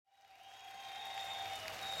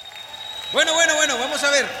Bueno, vamos a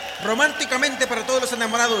ver. Románticamente para todos los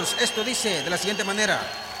enamorados. Esto dice de la siguiente manera.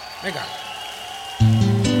 Venga.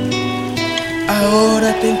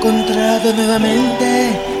 Ahora te he encontrado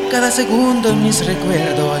nuevamente, cada segundo en mis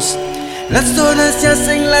recuerdos. Las horas se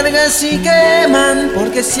hacen largas y queman,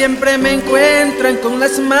 porque siempre me encuentran con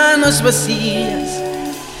las manos vacías.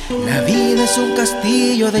 La vida es un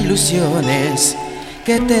castillo de ilusiones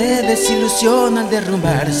que te desilusiona al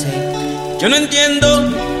derrumbarse. Yo no entiendo,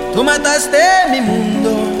 tú mataste mi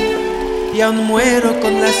mundo y aún muero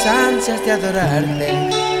con las ansias de adorarte.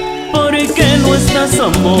 ¿Por qué no estás,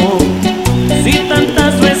 amor? Si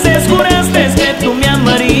tantas veces juraste que tú me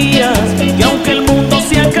amarías, que aunque el mundo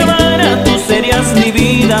se acabara, tú serías mi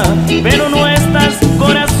vida, pero no estás,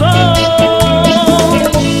 corazón.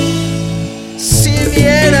 Si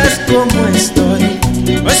vieras cómo estoy,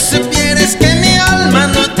 pues supieras que mi alma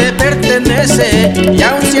no te pertenece, y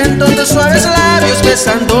aún siento tus suaves labios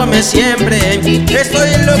besándome siempre. Estoy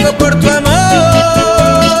loco por tu amor.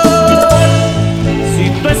 Si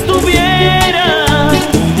tú estuvieras,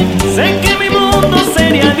 sé que mi mundo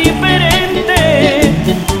sería diferente.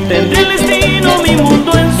 Tendría el destino, mi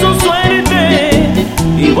mundo en su suerte,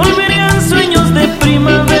 y volverían sueños de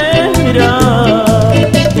primavera.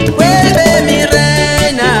 Vuelve, mi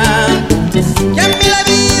reina, que a mí la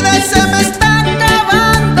vida se me está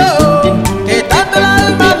acabando, que tanto el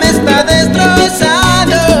alma me está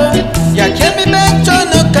destrozando, y aquí en mi pecho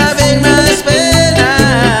no caben más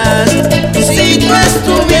penas. Si tú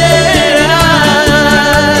estuvieras,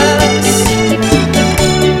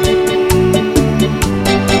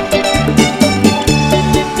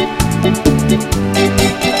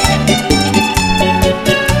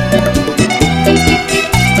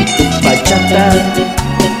 Bachata,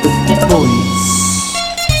 boys.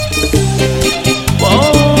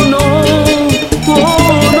 Oh no, oh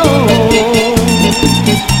no.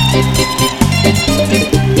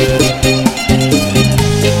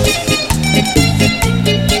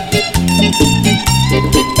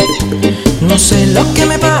 no sé lo que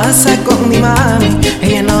me pasa con mi mami.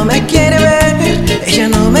 Ella no me quiere ver, ella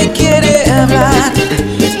no me quiere hablar.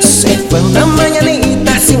 Se fue una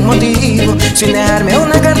mañanita sin motivo, sin dejarme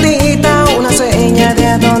una cartita, una seña de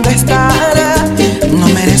a dónde estará. No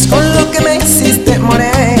merezco lo que me hiciste,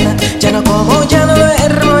 morena. Ya no como, ya no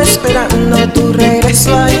duermo, esperando tu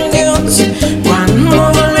regreso. Ay, Dios,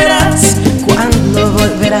 ¿cuándo volverás? ¿Cuándo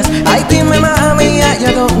volverás? Ay, dime, mami,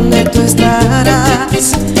 allá donde tú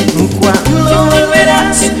estarás. ¿Cuándo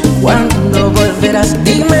volverás? ¿Cuándo volverás?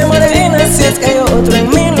 Dime, morena, si es que hay otro en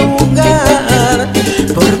mi lugar.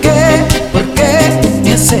 ¿Por qué? ¿Por qué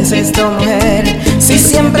me haces esto, mujer? Si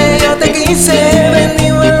siempre yo te quise, ven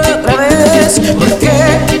y vuelve otra vez. ¿Por qué?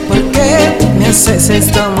 ¿Por qué me haces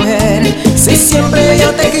esto, mujer? Si siempre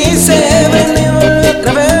yo te quise, ven y vuelve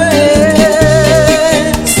otra vez.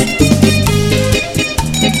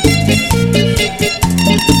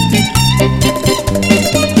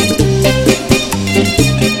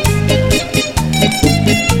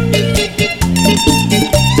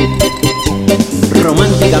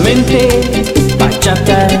 Románticamente,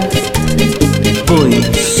 Bachata, boys.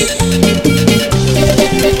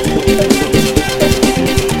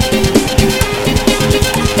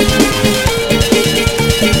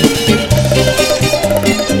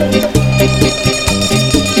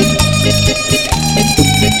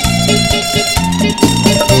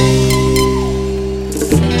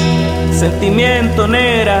 Sentimiento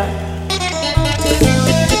negra.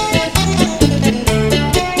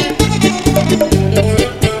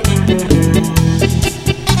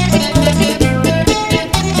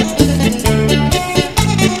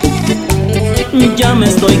 Ya me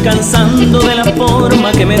estoy cansando de la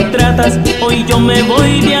forma que me tratas. Hoy yo me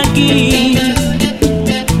voy de aquí.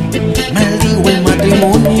 Maldigo el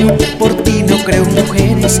matrimonio, por ti no creo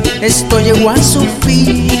mujeres. Esto llegó a su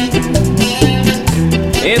fin.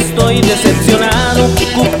 Estoy decepcionado,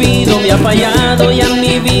 Cupido me ha fallado y a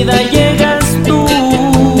mi vida llegas tú.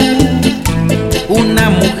 Una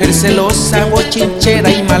mujer celosa,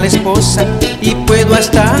 bochinchera y mala esposa, y puedo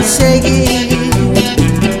hasta seguir.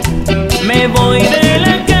 Me voy de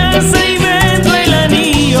la casa y vendo el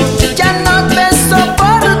anillo. Ya no te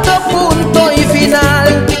soporto, punto y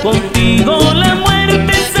final. Contigo la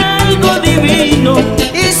muerte es algo divino,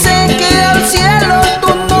 Y sé que al cielo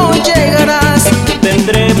tú no llegarás,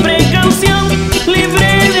 tendré precaución,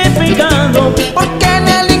 libre de pecado, porque en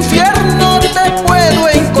el infierno te puedo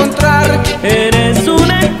encontrar. eres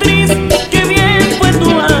una actriz, que bien fue tu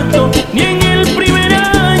acto, ni en el primer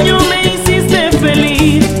año me hiciste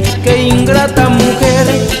feliz. Qué ingrata mujer,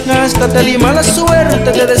 hasta te di mala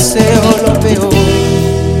suerte, te deseo lo peor.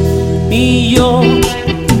 Y yo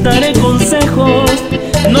daré consejos.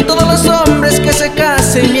 No todos los hombres que se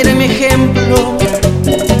casen miren mi ejemplo.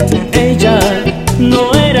 Ella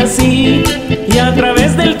no era así, y a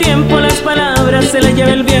través del tiempo las palabras se le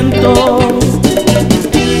lleva el viento.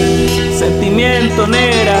 Sentimiento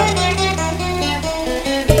negra.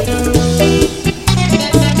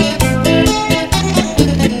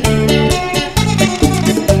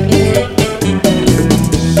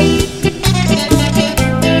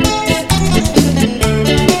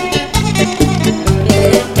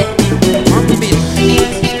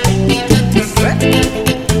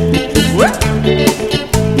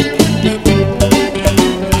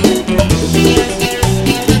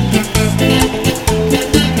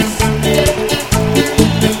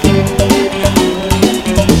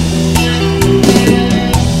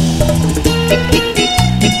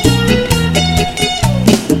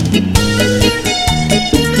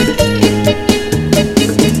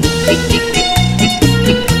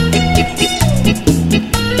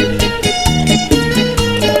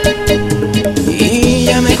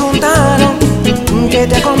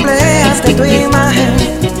 Te acomplejas de tu imagen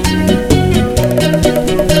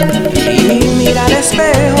y mira al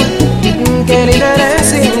espejo que linda eres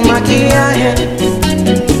sin maquillaje.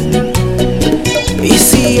 Y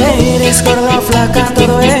si eres gorda o flaca,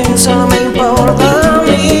 todo eso no me importa a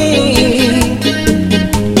mí.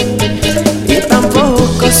 Y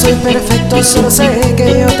tampoco soy perfecto, solo sé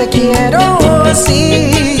que yo te quiero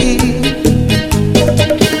así.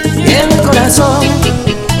 Y el corazón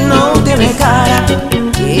no tiene cara,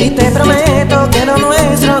 y te prometo que lo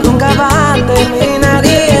nuestro nunca va a terminar.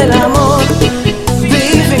 Y el amor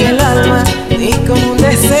vive en el alma, y con un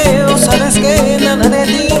deseo sabes que nada de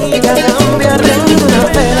ti va a cambiar. Prende una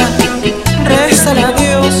vela, rézale a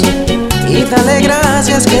Dios y dale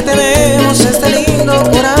gracias que tenemos este lindo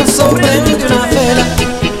corazón. Prende una vela,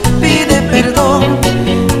 pide perdón,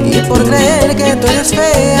 y por creer que tú eres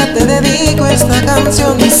fea te dedico esta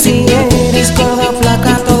canción. Y si eres gorda o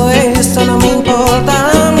flaca, todo esto no me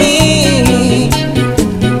importa a mí.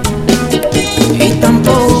 Y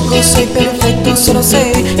tampoco soy perfecto, solo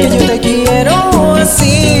sé que yo te quiero así.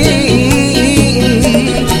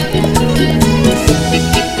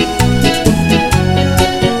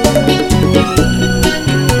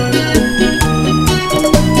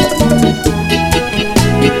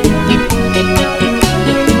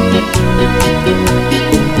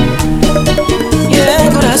 Y el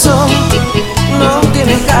corazón no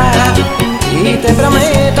tiene cara, y te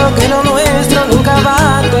prometo que lo nuestro nunca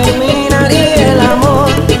va a terminar. Y el amor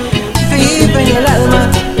vive en el alma,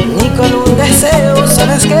 y con un deseo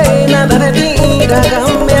sabes que nada